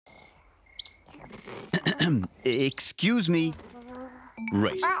Excuse me.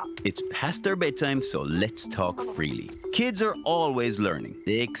 Right, it's past their bedtime, so let's talk freely. Kids are always learning,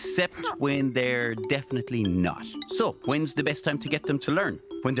 except when they're definitely not. So, when's the best time to get them to learn?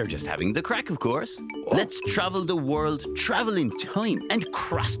 When they're just having the crack, of course. Let's travel the world, travel in time, and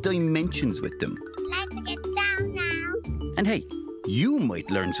cross dimensions with them. Let's get down now. And hey, you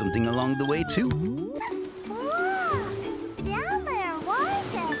might learn something along the way too. Down there, what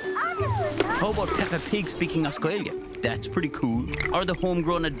is it? How about Peppa Pig speaking Australia? That's pretty cool. Or the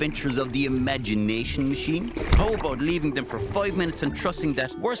homegrown adventures of the imagination machine. How about leaving them for 5 minutes and trusting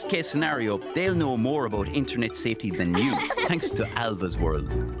that, worst case scenario, they'll know more about internet safety than you, thanks to Alva's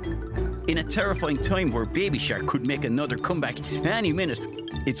world. In a terrifying time where Baby Shark could make another comeback any minute,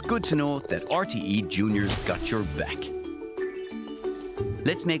 it's good to know that RTÉ Junior's got your back.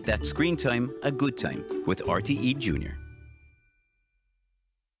 Let's make that screen time a good time with RTÉ Junior.